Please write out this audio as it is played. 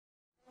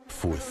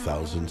For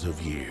thousands of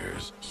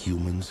years,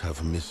 humans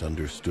have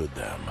misunderstood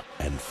them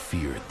and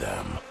feared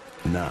them.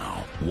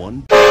 Now,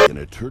 one in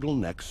a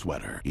turtleneck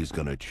sweater is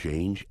gonna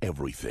change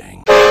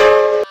everything.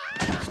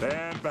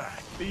 Stand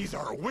back. These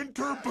are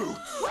winter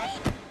boots. Wait!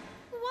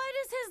 Why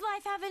does his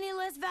life have any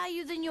less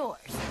value than yours?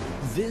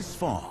 This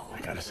fall, I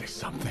gotta say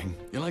something.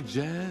 You like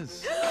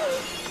jazz?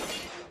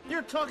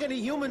 You're talking to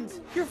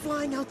humans. You're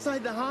flying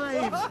outside the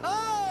hive.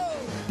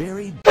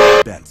 Barry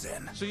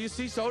Benson So you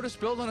see soda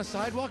spilled on a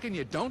sidewalk and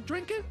you don't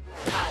drink it?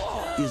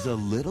 is a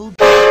little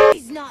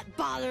He's not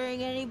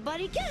bothering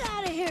anybody. Get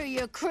out of here,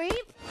 you creep!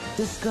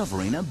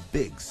 discovering a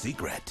big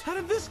secret. How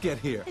did this get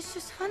here? It's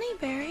just honey,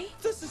 Barry.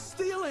 This is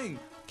stealing.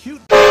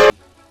 Cute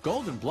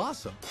Golden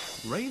Blossom.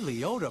 Ray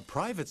Liotta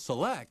Private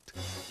Select.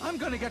 I'm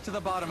gonna get to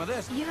the bottom of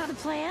this. You have a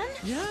plan?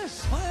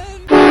 Yes,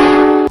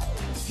 plan.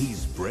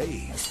 He's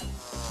brave.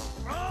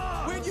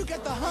 Where'd you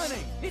get the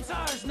honey? It's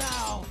ours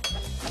now.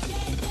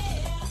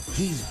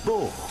 He's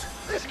bold.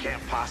 This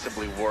can't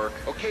possibly work.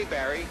 Okay,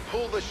 Barry,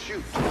 pull the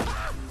chute.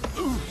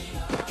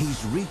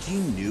 He's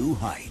reaching new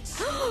heights.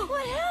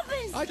 What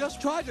happened? I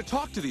just tried to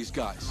talk to these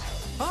guys.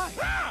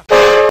 Hi.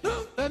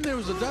 Then there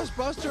was a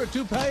dustbuster, a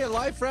toupee, a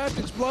life raft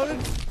exploded.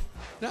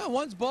 Now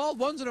one's bald,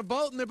 one's in a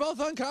boat, and they're both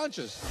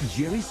unconscious.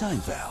 Jerry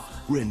Seinfeld,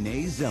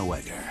 Renee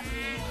Zellweger.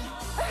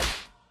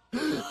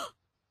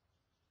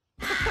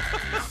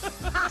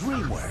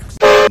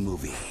 DreamWorks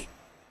movie.